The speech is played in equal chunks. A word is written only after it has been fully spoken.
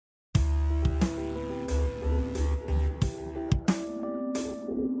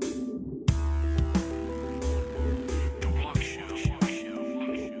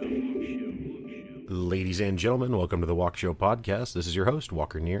Ladies and gentlemen, welcome to the Walk Show Podcast. This is your host,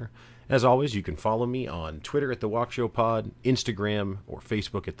 Walker Neer. As always, you can follow me on Twitter at the Walk Show Pod, Instagram or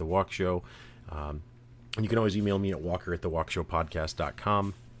Facebook at the Walk Show. And you can always email me at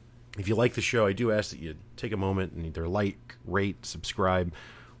walker@thewalkshowpodcast.com. If you like the show, I do ask that you take a moment and either like, rate, subscribe,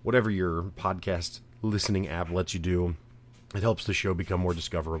 whatever your podcast listening app lets you do. It helps the show become more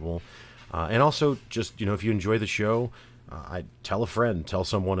discoverable. And also, just, if you enjoy the show, I tell a friend, tell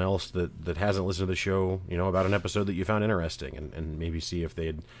someone else that hasn't listened to the show, about an episode that you found interesting, and maybe see if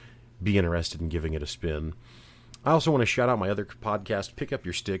they'd be interested in giving it a spin. I also want to shout out my other podcast, Pick Up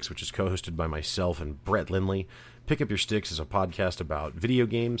Your Sticks, which is co-hosted by myself and Brett Lindley. Pick Up Your Sticks is a podcast about video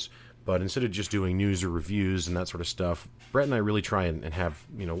games, but instead of just doing news or reviews and that sort of stuff, Brett and I really try and have,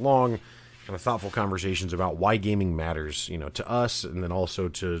 long, kind of thoughtful conversations about why gaming matters, to us and then also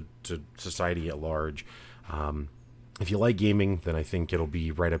to society at large. If you like gaming, then I think it'll be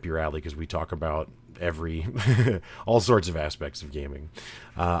right up your alley because we talk about all sorts of aspects of gaming.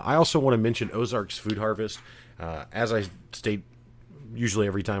 I also want to mention Ozark's Food Harvest. As I state usually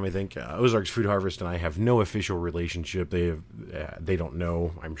every time, I think Ozark's Food Harvest and I have no official relationship. They don't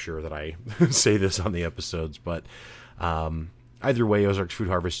know, I'm sure, that I say this on the episodes, but either way, Ozark's Food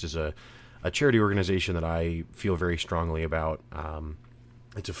Harvest is a charity organization that I feel very strongly about.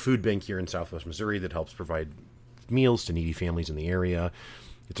 It's a food bank here in Southwest Missouri that helps provide meals to needy families in the area.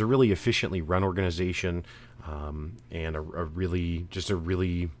 It's a really efficiently run organization, and a really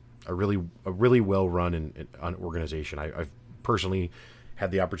well run organization. I've personally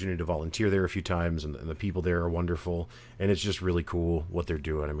had the opportunity to volunteer there a few times, and the people there are wonderful, and it's just really cool what they're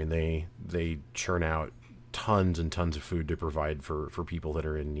doing. I mean, they churn out tons and tons of food to provide for people that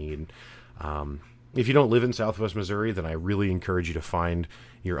are in need. If you don't live in Southwest Missouri, then I really encourage you to find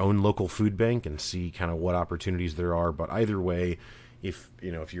your own local food bank and see kind of what opportunities there are. But either way, if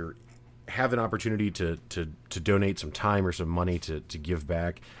you have an opportunity to donate some time or some money to give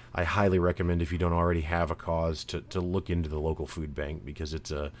back, I highly recommend, if you don't already have a cause, to look into the local food bank, because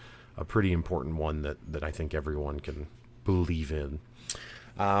it's a pretty important one that I think everyone can believe in.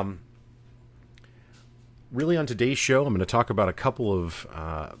 Really, on today's show, I'm going to talk about a couple of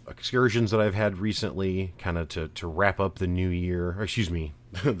excursions that I've had recently, kind of to wrap up the new year, or excuse me,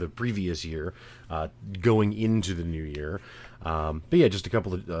 the previous year, going into the new year. But yeah, just a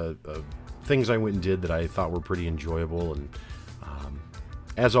couple of things I went and did that I thought were pretty enjoyable. And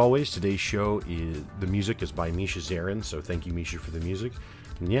as always, today's show the music is by Misha Zarin, so thank you, Misha, for the music.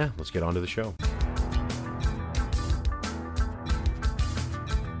 And yeah, let's get on to the show.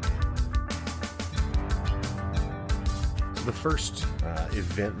 The first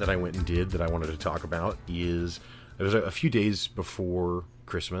event that I went and did that I wanted to talk about it was a few days before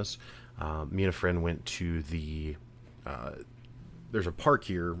Christmas. Me and a friend went to there's a park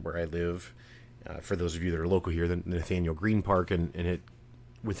here where I live, for those of you that are local here, the Nathaniel Green Park, and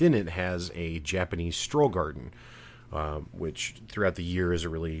within it has a Japanese stroll garden, which throughout the year is a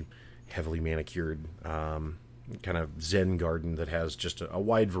really heavily manicured kind of Zen garden that has just a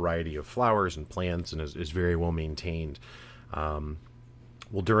wide variety of flowers and plants, and is very well maintained.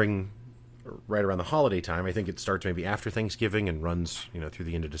 Right around the holiday time, I think it starts maybe after Thanksgiving and runs, through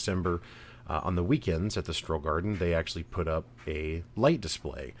the end of December. On the weekends at the Stroll Garden, they actually put up a light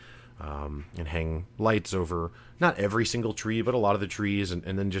display, and hang lights over not every single tree, but a lot of the trees, and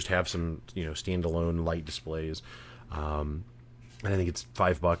then just have some, standalone light displays. And I think it's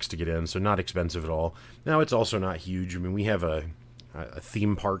 $5 to get in, so not expensive at all. Now, it's also not huge. I mean, we have a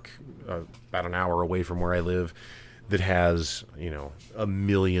theme park about an hour away from where I live that has, a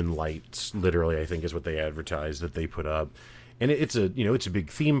million lights, literally, I think is what they advertise that they put up. And it's a big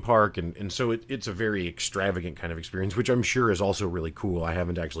theme park, and so it's a very extravagant kind of experience, which I'm sure is also really cool. I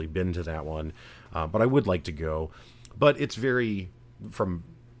haven't actually been to that one, but I would like to go. But it's from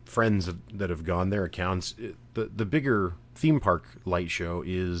friends that have gone, their accounts, the bigger theme park light show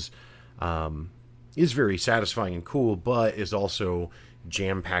is very satisfying and cool, but is also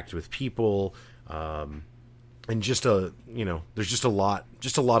jam-packed with people, and just there's just a lot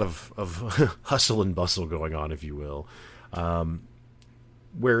of hustle and bustle going on, if you will.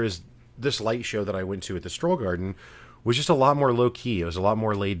 Whereas this light show that I went to at the Stroll Garden was just a lot more low key. It was a lot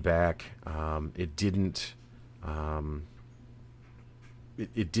more laid back. It didn't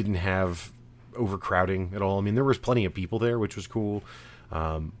have overcrowding at all. I mean, there was plenty of people there, which was cool.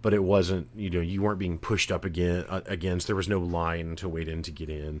 But it wasn't, you weren't being pushed up against. There was no line to wait in to get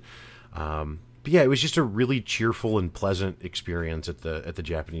in. But yeah, it was just a really cheerful and pleasant experience at the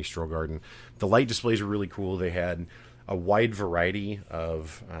Japanese Stroll Garden. The light displays were really cool. They had a wide variety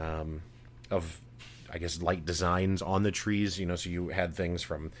of I guess light designs on the trees. So you had things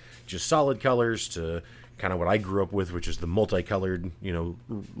from just solid colors to kind of what I grew up with, which is the multicolored,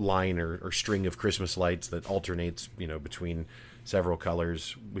 line or string of Christmas lights that alternates, between several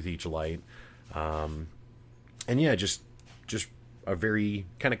colors with each light. And yeah, just a very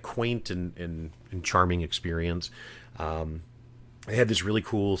kind of quaint and charming experience. They had this really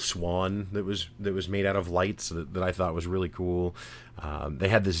cool swan that was made out of lights that I thought was really cool. They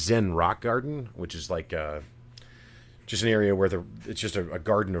had this Zen rock garden, which is like just an area where it's just a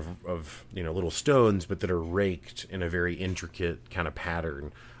garden of little stones, but that are raked in a very intricate kind of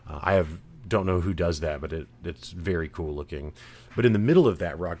pattern. Don't know who does that, but it's very cool looking. But in the middle of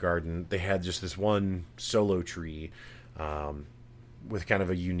that rock garden, they had just this one solo tree with kind of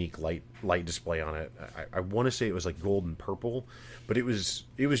a unique light display on it. I want to say it was like gold and purple, but it was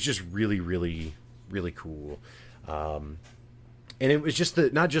just really, really, really cool. And it was just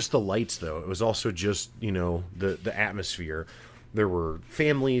not just the lights, though. It was also just, the atmosphere. There were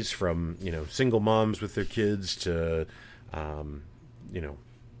families from, single moms with their kids to,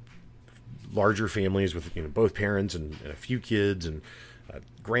 larger families with, both parents and a few kids, and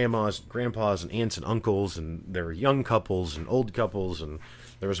grandmas, grandpas, and aunts and uncles. And there were young couples and old couples. And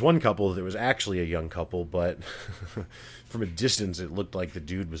there was one couple that was actually a young couple, but from a distance, it looked like the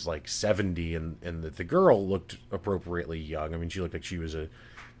dude was like 70, and the girl looked appropriately young. I mean, she looked like she was a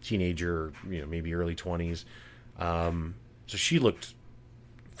teenager, maybe early 20s. So she looked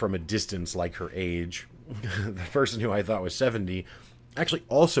from a distance like her age. The person who I thought was 70 actually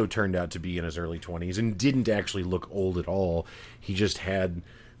also turned out to be in his early 20s and didn't actually look old at all. He just had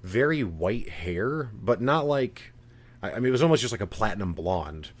very white hair, but not like... I mean, it was almost just like a platinum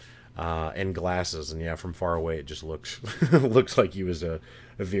blonde, and glasses. And yeah, from far away, it just looks like he was a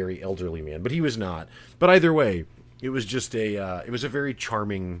very elderly man, but he was not. But either way, it was just it was a very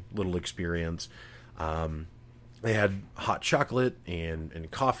charming little experience. They had hot chocolate and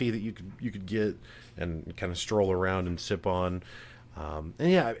coffee that you could get and kind of stroll around and sip on. And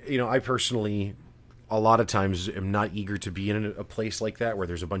yeah, I personally, a lot of times am not eager to be in a place like that where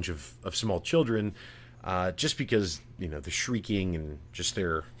there's a bunch of small children. Just because, the shrieking and just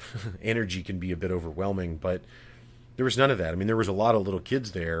their energy can be a bit overwhelming, but there was none of that. I mean, there was a lot of little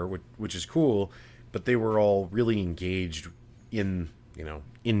kids there, which is cool, but they were all really engaged in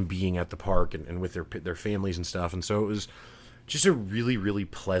being at the park and with their families and stuff. And so it was just a really, really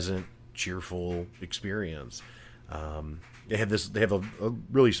pleasant, cheerful experience. They have a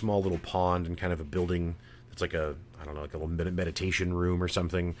really small little pond and kind of a building that's like a little meditation room or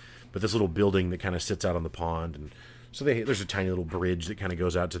something. But this little building that kind of sits out on the pond, and so there's a tiny little bridge that kind of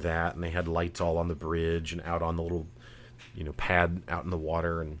goes out to that, and they had lights all on the bridge and out on the little, pad out in the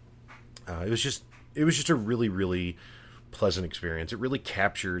water, and it was just a really, really pleasant experience. It really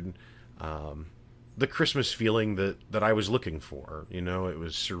captured the Christmas feeling that I was looking for. It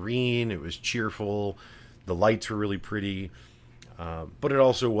was serene, it was cheerful, the lights were really pretty, but it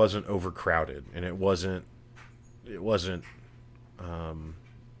also wasn't overcrowded, and it wasn't.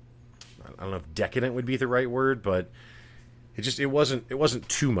 I don't know if decadent would be the right word, but it wasn't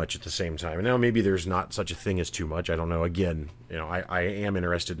too much at the same time. And now maybe there's not such a thing as too much. I don't know. Again, I am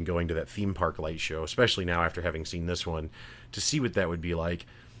interested in going to that theme park light show, especially now after having seen this one, to see what that would be like.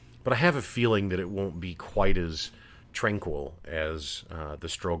 But I have a feeling that it won't be quite as tranquil as the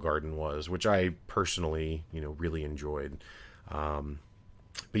Stroll Garden was, which I personally, really enjoyed.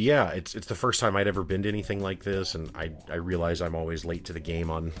 But yeah, it's the first time I'd ever been to anything like this, and I realize I'm always late to the game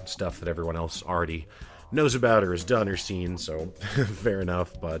on stuff that everyone else already knows about or has done or seen, so fair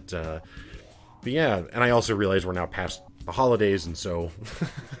enough. But yeah, and I also realize we're now past the holidays, and so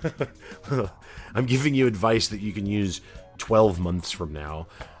I'm giving you advice that you can use 12 months from now.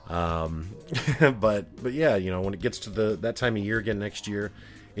 But yeah, when it gets to that time of year again next year,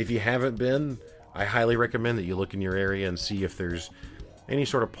 if you haven't been, I highly recommend that you look in your area and see if there's any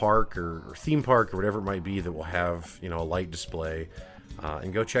sort of park or theme park or whatever it might be that will have, a light display,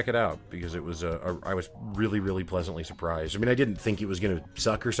 and go check it out, because it was I was really, really pleasantly surprised. I mean, I didn't think it was going to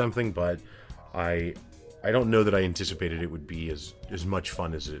suck or something, but I don't know that I anticipated it would be as much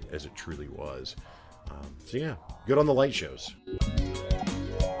fun as it truly was. So yeah, good on the light shows.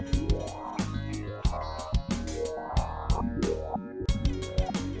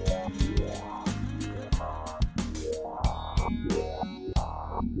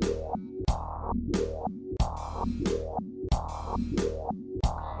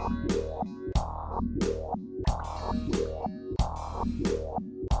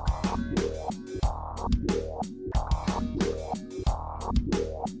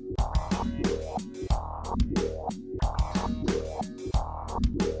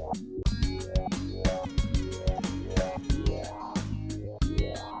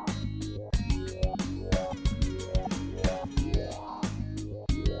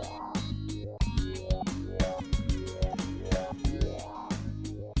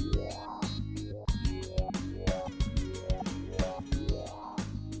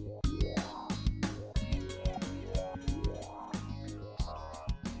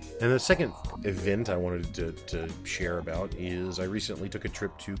 And the second event I wanted to share about is I recently took a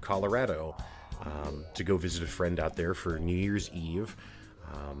trip to Colorado to go visit a friend out there for New Year's Eve.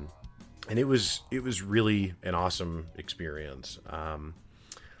 And it was really an awesome experience.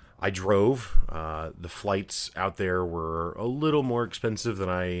 I drove. The flights out there were a little more expensive than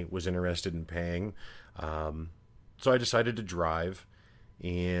I was interested in paying. So I decided to drive,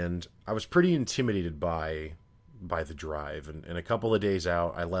 and I was pretty intimidated by the drive. And a couple of days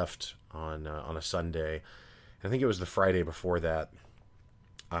out, I left on a Sunday. I think it was the Friday before that.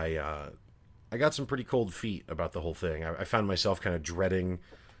 I got some pretty cold feet about the whole thing. I found myself kind of dreading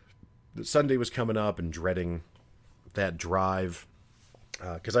that Sunday was coming up and dreading that drive.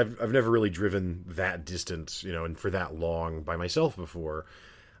 Because I've never really driven that distance, and for that long by myself before.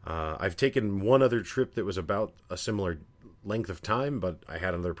 I've taken one other trip that was about a similar length of time, but I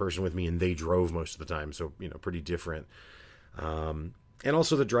had another person with me and they drove most of the time, so pretty different. And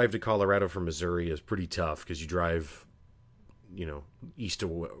also the drive to Colorado from Missouri is pretty tough because you drive, east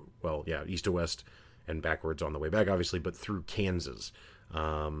to west and backwards on the way back, obviously, but through Kansas.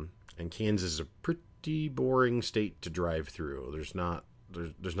 And Kansas is a pretty boring state to drive through. There's not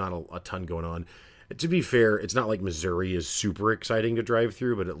a ton going on. To be fair, it's not like Missouri is super exciting to drive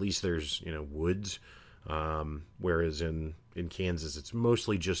through, but at least there's, woods. Whereas in Kansas, it's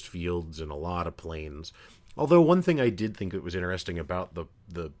mostly just fields and a lot of plains. Although one thing I did think that was interesting about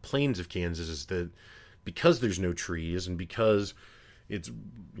the plains of Kansas is that because there's no trees and because it's,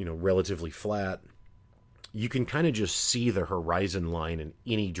 relatively flat, you can kind of just see the horizon line in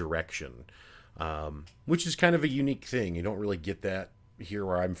any direction, which is kind of a unique thing. You don't really get that here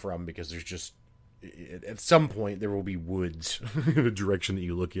where I'm from because there's just, at some point there will be woods in the direction that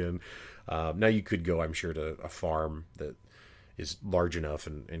you look in. Now you could go, I'm sure, to a farm that is large enough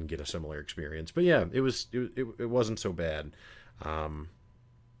and get a similar experience. But yeah, it wasn't so bad.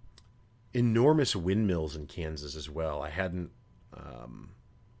 Enormous windmills in Kansas as well. I hadn't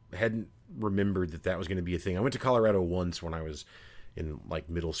remembered that was going to be a thing. I went to Colorado once when I was in like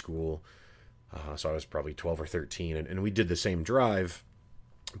middle school. So I was probably 12 or 13 and we did the same drive,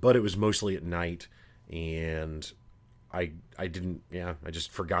 but it was mostly at night, and I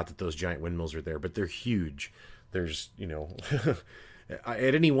just forgot that those giant windmills are there, but they're huge. There's,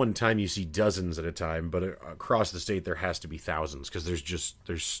 at any one time you see dozens at a time, but across the state there has to be thousands because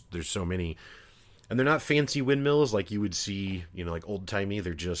there's so many. And they're not fancy windmills like you would see, like old-timey.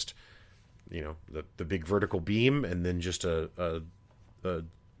 They're just, the big vertical beam and then just a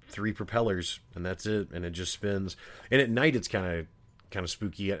 3 propellers, and that's it, and it just spins. And at night it's kind of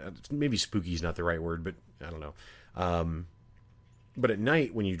spooky. Maybe spooky is not the right word, but I don't know. But at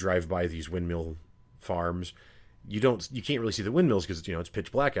night when you drive by these windmill farms, you can't really see the windmills because it's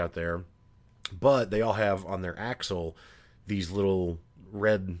pitch black out there, but they all have on their axle these little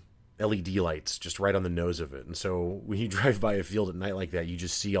red LED lights just right on the nose of it. And so when you drive by a field at night like that, you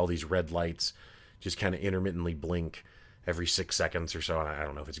just see all these red lights just kind of intermittently blink every 6 seconds or so. And I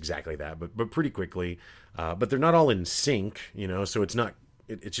don't know if it's exactly that, but pretty quickly. But they're not all in sync, so it's not.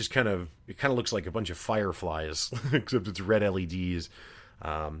 It's just it kind of looks like a bunch of fireflies, except it's red LEDs.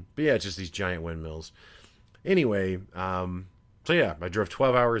 But yeah, it's just these giant windmills. Anyway, so yeah, I drove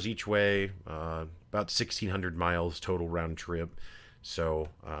 12 hours each way, about 1,600 miles total round trip. So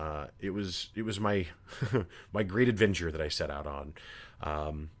it was my my great adventure that I set out on.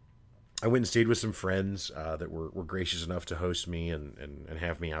 I went and stayed with some friends that were gracious enough to host me and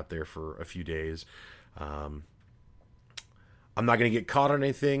have me out there for a few days. I'm not going to get caught on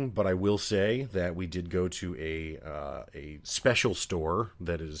anything, but I will say that we did go to a special store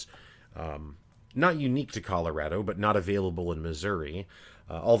that is not unique to Colorado, but not available in Missouri,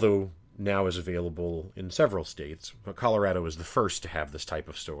 although now is available in several states. But Colorado is the first to have this type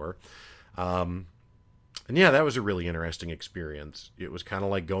of store. And yeah, that was a really interesting experience. It was kind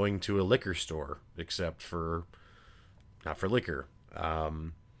of like going to a liquor store, except for not for liquor.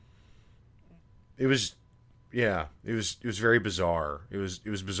 It was very bizarre. It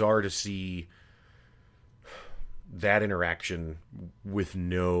was bizarre to see that interaction with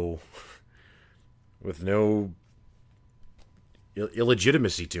no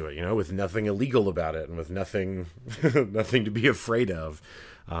illegitimacy to it, with nothing illegal about it and with nothing nothing to be afraid of.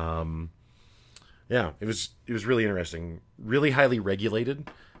 Yeah, it was really interesting, really highly regulated.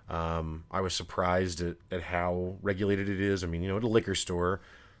 I was surprised at how regulated it is. I mean, at a liquor store,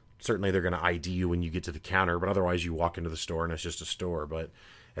 certainly they're going to ID you when you get to the counter, but otherwise you walk into the store and it's just a store. But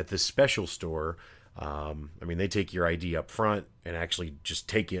at this special store, they take your ID up front and actually just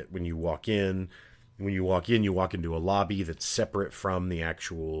take it when you walk in. When you walk in, you walk into a lobby that's separate from the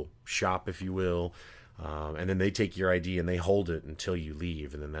actual shop, if you will. And then they take your ID and they hold it until you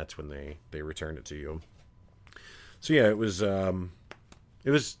leave, and then that's when they return it to you. So yeah, it was an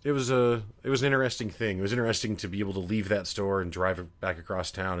interesting thing. It was interesting to be able to leave that store and drive back across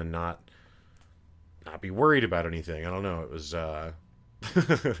town and not be worried about anything. I don't know. It was yeah,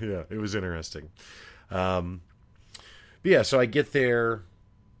 it was interesting. But yeah, so I get there,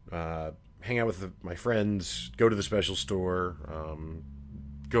 hang out with my friends, go to the special store,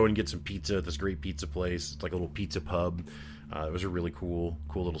 go and get some pizza at this great pizza place. It's like a little pizza pub. It was a really cool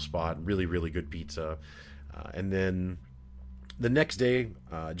little spot. Really, really good pizza. And then the next day,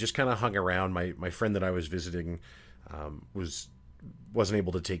 just kind of hung around. My friend that I was visiting wasn't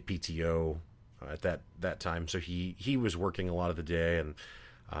able to take PTO at that time, so he was working a lot of the day, and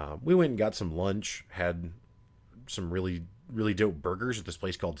we went and got some lunch. Had some really really dope burgers at this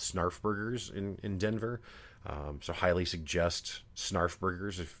place called Snarf Burgers in Denver. So highly suggest Snarf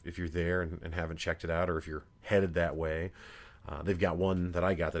Burgers if you're there and haven't checked it out, or if you're headed that way. They've got one that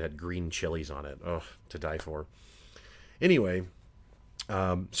I got that had green chilies on it. Oh, to die for. Anyway,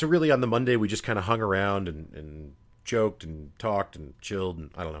 so really on the Monday we just kind of hung around and joked and talked and chilled,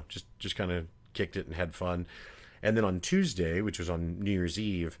 and I don't know, just kind of kicked it and had fun. And then on Tuesday, which was on New Year's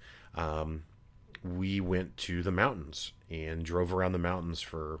Eve, we went to the mountains and drove around the mountains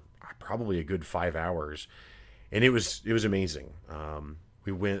for probably a good 5 hours, and it was amazing.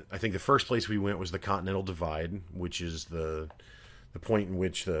 We went. I think the first place we went was the Continental Divide, which is the point in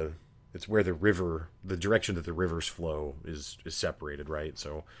which it's where the direction that the rivers flow is separated, right?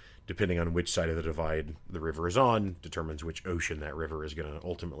 So depending on which side of the divide the river is on determines which ocean that river is going to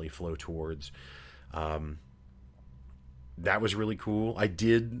ultimately flow towards. That was really cool. I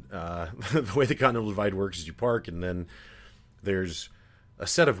did the way the Continental Divide works is you park, and then there's a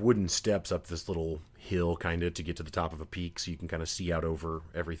set of wooden steps up this little hill kind of to get to the top of a peak, so you can kind of see out over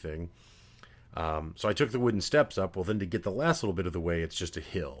everything. So I took the wooden steps up. Well, then to get the last little bit of the way, it's just a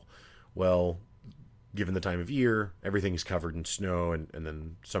hill. Well, given the time of year, everything's covered in snow, and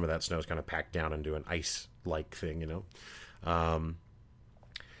then some of that snow is kind of packed down into an ice-like thing, you know.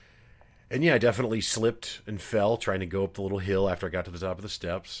 And yeah, I definitely slipped and fell trying to go up the little hill after I got to the top of the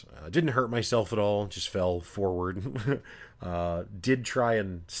steps. Didn't hurt myself at all, just fell forward. Did try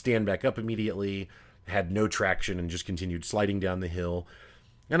and stand back up immediately, had no traction, and just continued sliding down the hill.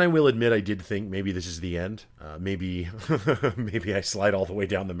 And I will admit, I did think maybe this is the end. Maybe I slide all the way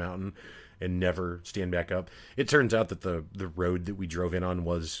down the mountain and never stand back up. It turns out that the road that we drove in on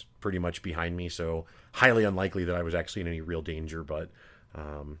was pretty much behind me, so highly unlikely that I was actually in any real danger, but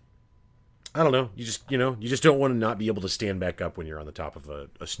I don't know. You just don't want to not be able to stand back up when you're on the top of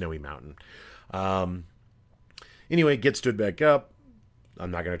a snowy mountain. Anyway, stood back up.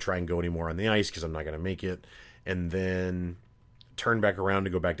 I'm not going to try and go anymore on the ice because I'm not going to make it. And then turn back around to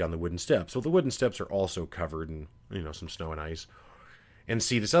go back down the wooden steps. So the wooden steps are also covered in, some snow and ice. And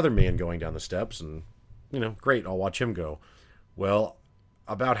see this other man going down the steps, and, great, I'll watch him go. Well,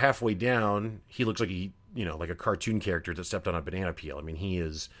 about halfway down, he looks like like a cartoon character that stepped on a banana peel. I mean, he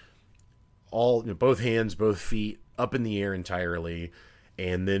is all both hands, both feet up in the air entirely,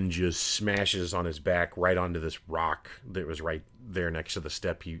 and then just smashes on his back right onto this rock that was right there next to the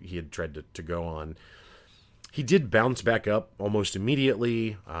step he had tried to go on. He did bounce back up almost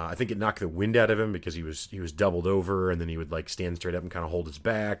immediately. I think it knocked the wind out of him because he was doubled over, and then he would stand straight up and kind of hold his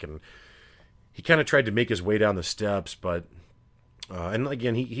back, and he kind of tried to make his way down the steps, but and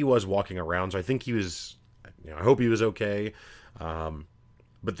again he was walking around, so I think he was. I hope he was okay.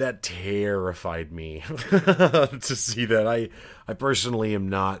 But that terrified me to see that. I personally am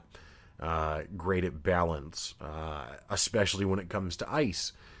not great at balance, especially when it comes to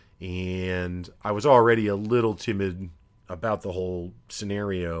ice. And I was already a little timid about the whole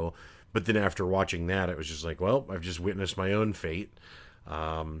scenario. But then after watching that, it was just like, well, I've just witnessed my own fate.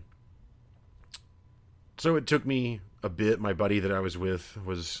 So it took me a bit. My buddy that I was with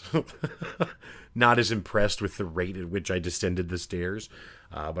was not as impressed with the rate at which I descended the stairs.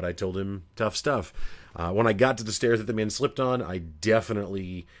 But I told him tough stuff. When I got to the stairs that the man slipped on, I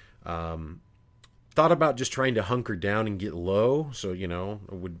definitely thought about just trying to hunker down and get low, so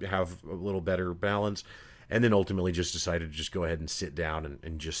I would have a little better balance, and then ultimately just decided to just go ahead and sit down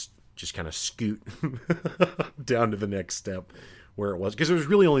and just kind of scoot down to the next step where it was, because it was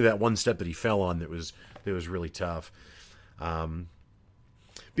really only that one step that he fell on that was really tough. But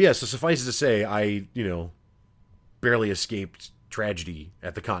yeah, so suffice it to say, I barely escaped tragedy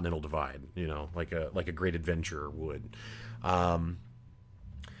at the Continental Divide, like a great adventurer would.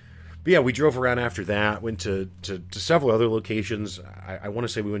 But yeah, we drove around after that, went to several other locations. I want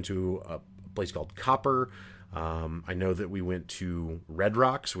to say we went to a place called Copper. I know that we went to Red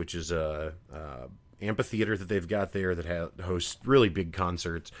Rocks, which is amphitheater that they've got there that hosts really big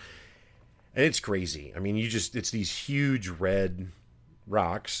concerts. And it's crazy. I mean, it's these huge red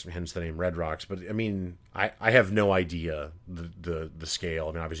rocks, hence the name Red Rocks. But I mean, I have no idea the scale.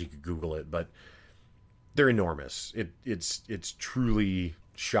 I mean, obviously you could Google it, but they're enormous. It's truly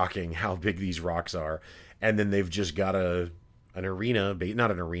shocking how big these rocks are. And then they've just got an arena,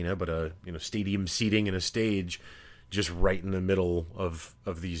 not an arena, but a stadium seating and a stage just right in the middle of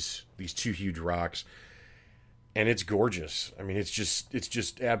these two huge rocks. And it's gorgeous. I mean, it's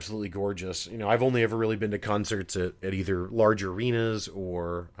just absolutely gorgeous. I've only ever really been to concerts at either large arenas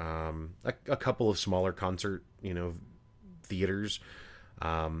or a couple of smaller concert, theaters.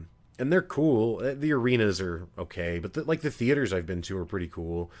 And they're cool. The arenas are okay, but the theaters I've been to are pretty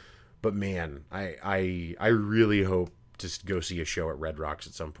cool. But man, I really hope to go see a show at Red Rocks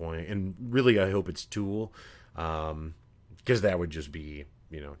at some point. And really, I hope it's Tool, because that would just be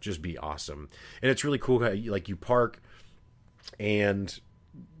awesome. And it's really cool how you park and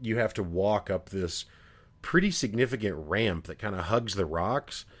you have to walk up this pretty significant ramp that kind of hugs the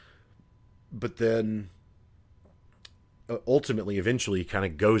rocks, but then ultimately eventually kind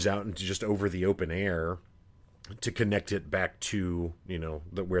of goes out into just over the open air to connect it back to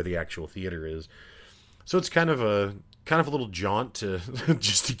where the actual theater is. So it's kind of a little jaunt to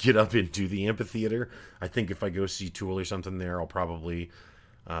just to get up into the amphitheater. I think if I go see Tool or something there, I'll probably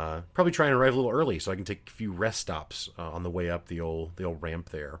try and arrive a little early so I can take a few rest stops on the way up the old ramp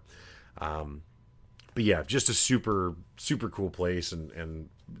there. But yeah, just a super super cool place, and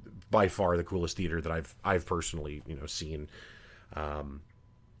by far the coolest theater that I've personally seen.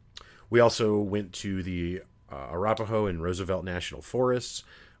 We also went to the Arapahoe and Roosevelt National Forests.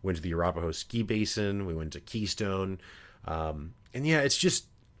 Went to the Arapahoe Ski Basin. We went to Keystone, and yeah, it's just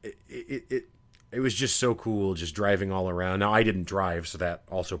it was just so cool just driving all around. Now, I didn't drive, so that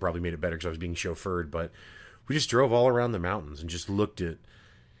also probably made it better because I was being chauffeured, but we just drove all around the mountains and just looked at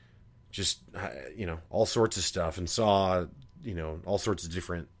all sorts of stuff and saw, all sorts of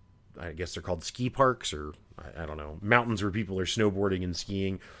different, I guess they're called ski parks, or I don't know, mountains where people are snowboarding and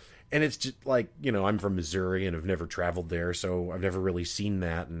skiing. And it's just I'm from Missouri and have never traveled there, so I've never really seen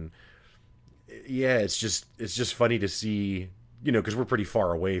that. And yeah, it's just funny to see, because we're pretty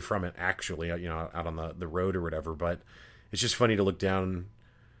far away from it, actually, out on the road or whatever. But it's just funny to look down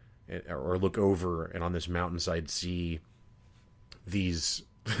or look over and on this mountainside see these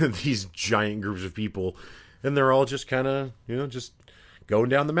these giant groups of people, and they're all just kind of just going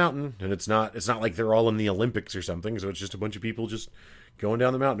down the mountain. And it's not like they're all in the Olympics or something. So it's just a bunch of people just going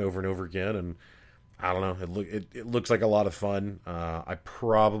down the mountain over and over again. And I don't know, it looks like a lot of fun. I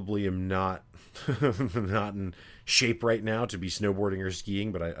probably am not not in shape right now to be snowboarding or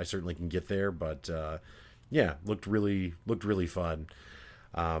skiing, but I certainly can get there. But yeah, looked really fun.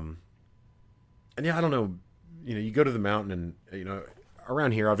 And yeah, I don't know, you go to the mountain and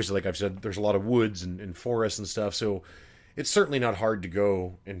around here, obviously, like I've said, there's a lot of woods and forests and stuff, so it's certainly not hard to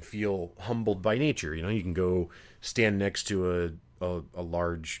go and feel humbled by nature. You can go stand next to a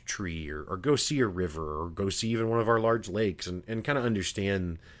large tree, or go see a river, or go see even one of our large lakes, and kind of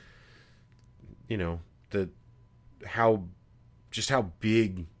understand how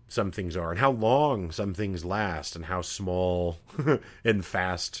big some things are, and how long some things last, and how small and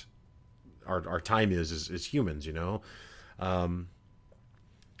fast our time is as humans.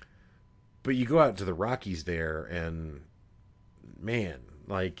 But you go out to the Rockies there, and man,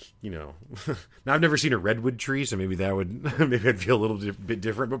 now I've never seen a redwood tree, so maybe that would maybe I'd feel a little bit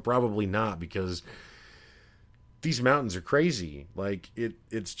different, but probably not, because these mountains are crazy. They're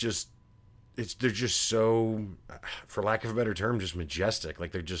just so, for lack of a better term, just majestic.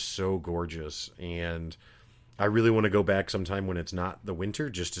 They're just so gorgeous, and I really want to go back sometime when it's not the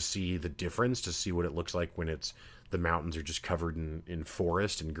winter, just to see the difference, to see what it looks like when the mountains are just covered in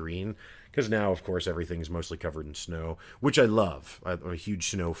forest and green. Because now, of course, everything's mostly covered in snow, which I love. I'm a huge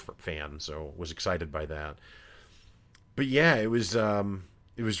snow fan, so was excited by that. But yeah, it was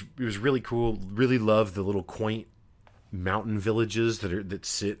really cool. Really loved the little quaint mountain villages that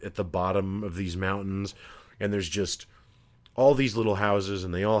sit at the bottom of these mountains, and there's just all these little houses,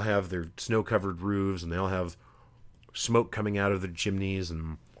 and they all have their snow-covered roofs, and they all have smoke coming out of their chimneys,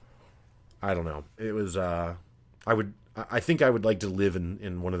 and I don't know. It was I think I would like to live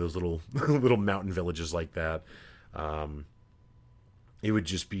in one of those little little mountain villages like that. It would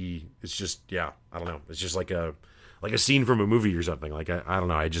just be, it's just, yeah, I don't know. It's just like a scene from a movie or something. I don't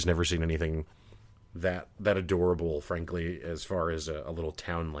know. I just never seen anything that adorable, frankly, as far as a little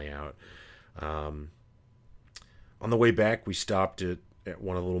town layout. On the way back, we stopped at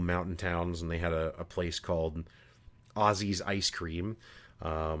one of the little mountain towns, and they had a place called Ozzy's Ice Cream.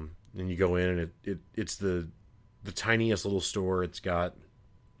 and you go in, and it's the tiniest little store. It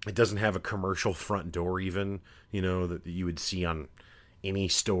doesn't have a commercial front door even, that you would see on any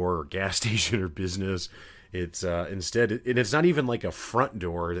store or gas station or business. It's instead, and it's not even like a front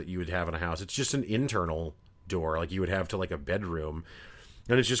door that you would have in a house. It's just an internal door, like you would have to like a bedroom,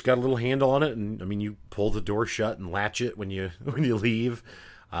 and it's just got a little handle on it. And I mean, you pull the door shut and latch it when you leave.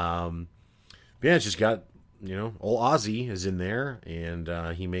 Yeah, it's just got, old Ozzy is in there,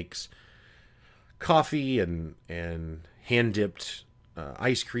 and he makes coffee and hand dipped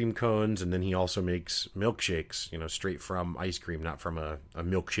ice cream cones, and then he also makes milkshakes, straight from ice cream, not from a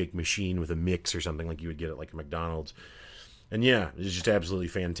milkshake machine with a mix or something like you would get at like a McDonald's. And yeah, it was just absolutely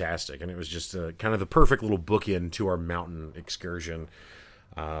fantastic, and it was just kind of the perfect little bookend to our mountain excursion.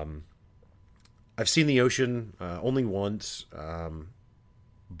 I've seen the ocean only once,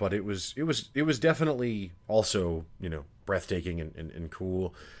 but it was definitely also breathtaking and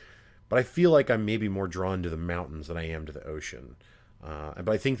cool. But I feel like I'm maybe more drawn to the mountains than I am to the ocean. But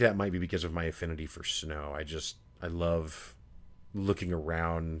I think that might be because of my affinity for snow. I love looking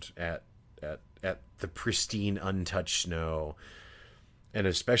around at the pristine, untouched snow, and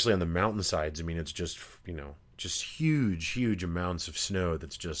especially on the mountainsides. I mean, it's just just huge amounts of snow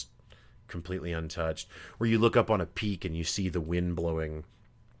that's just completely untouched. Where you look up on a peak and you see the wind blowing,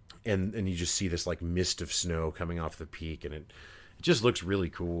 and you just see this like mist of snow coming off the peak, and it just looks really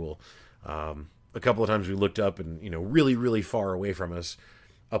cool. A couple of times we looked up and, really far away from us,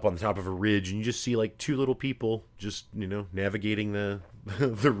 up on the top of a ridge, and you just see like two little people just, navigating the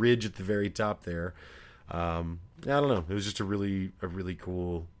the ridge at the very top there. I don't know. It was just a really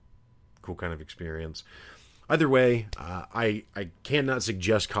cool kind of experience. Either way, I cannot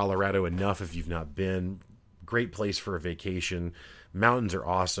suggest Colorado enough if you've not been. Great place for a vacation. Mountains are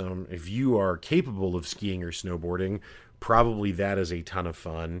awesome. If you are capable of skiing or snowboarding, probably that is a ton of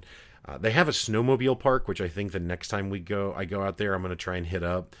fun. They have a snowmobile park, which I think the next time I go out there, I'm going to try and hit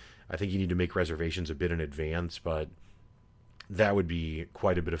up. I think you need to make reservations a bit in advance, but that would be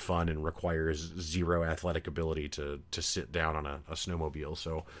quite a bit of fun and requires zero athletic ability to sit down on a snowmobile.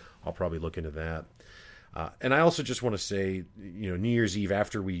 So I'll probably look into that. And I also just want to say, New Year's Eve,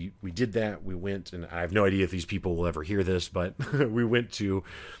 after we did that, we went, and I have no idea if these people will ever hear this, but we went to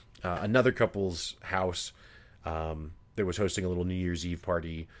another couple's house that was hosting a little New Year's Eve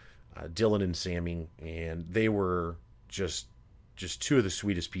party. Dylan and Sammy, and they were just two of the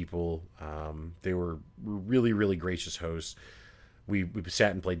sweetest people. They were really gracious hosts. We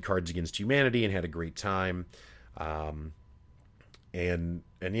sat and played Cards Against Humanity and had a great time. And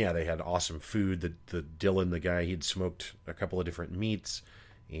yeah, they had awesome food. The Dylan, the guy, he'd smoked a couple of different meats,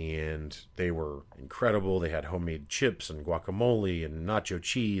 and they were incredible. They had homemade chips and guacamole and nacho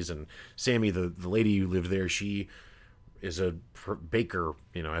cheese. And Sammy, the lady who lived there, she is a baker,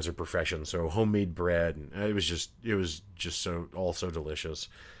 as a profession. So homemade bread, and it was just so delicious.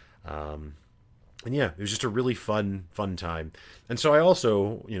 And yeah, it was just a really fun time. And so I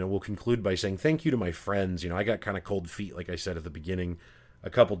also, will conclude by saying thank you to my friends. I got kind of cold feet, like I said at the beginning, a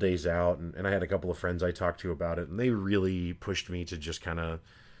couple days out, and I had a couple of friends I talked to about it, and they really pushed me to just kind of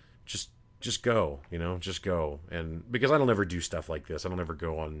just go, just go. And because I don't ever do stuff like this, I don't ever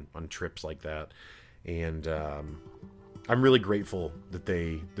go on trips like that. And I'm really grateful that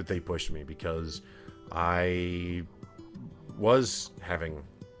they pushed me, because I was having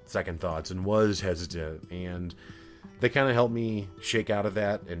second thoughts and was hesitant, and they kind of helped me shake out of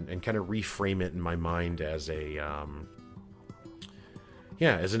that and kind of reframe it in my mind as as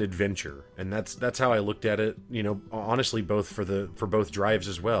an adventure. And that's how I looked at it, honestly, both for both drives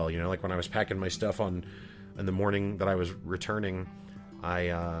as well. Like when I was packing my stuff in the morning that I was returning,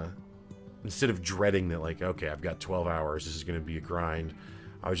 I instead of dreading that, like, okay, I've got 12 hours, this is going to be a grind,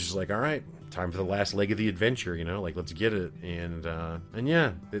 I was just like, all right, time for the last leg of the adventure, like, let's get it. And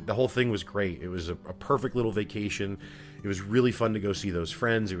yeah, the whole thing was great. It was a perfect little vacation. It was really fun to go see those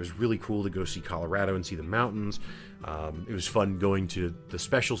friends. It was really cool to go see Colorado and see the mountains. It was fun going to the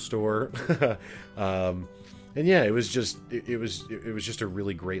special store. And yeah, it was just a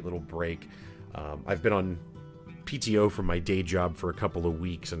really great little break. I've been on PTO from my day job for a couple of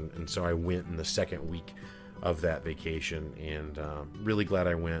weeks, and so I went in the second week of that vacation, and really glad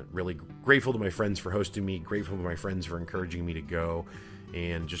I went. Really grateful to my friends for hosting me, grateful to my friends for encouraging me to go,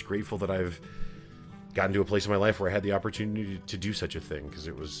 and just grateful that I've gotten to a place in my life where I had the opportunity to do such a thing, because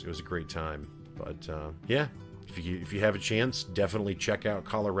it was a great time. But yeah, if you have a chance, definitely check out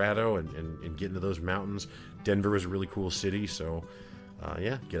Colorado and get into those mountains. Denver was a really cool city, so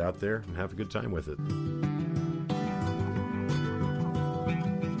yeah, get out there and have a good time with it.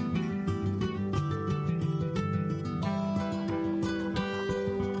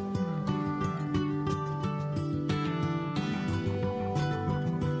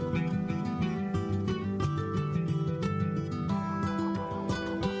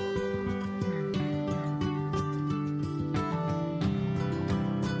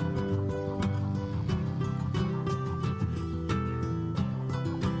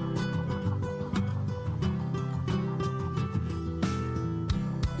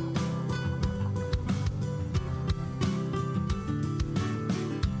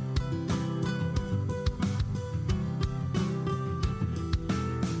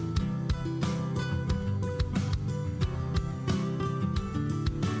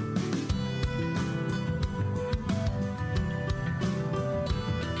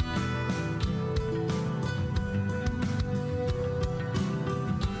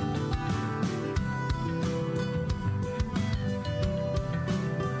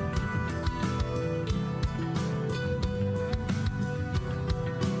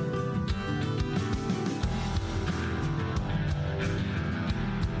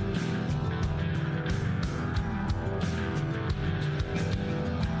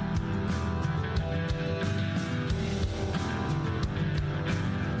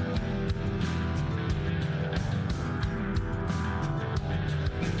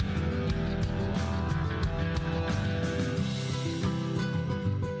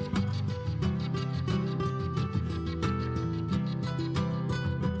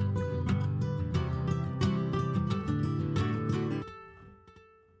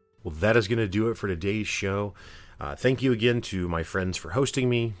 Well, that is going to do it for today's show. Thank you again to my friends for hosting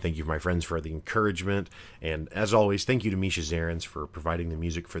me. Thank you, my friends, for the encouragement. And as always, thank you to Misha Zarins for providing the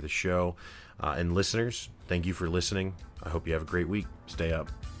music for the show. And listeners, thank you for listening. I hope you have a great week. Stay up.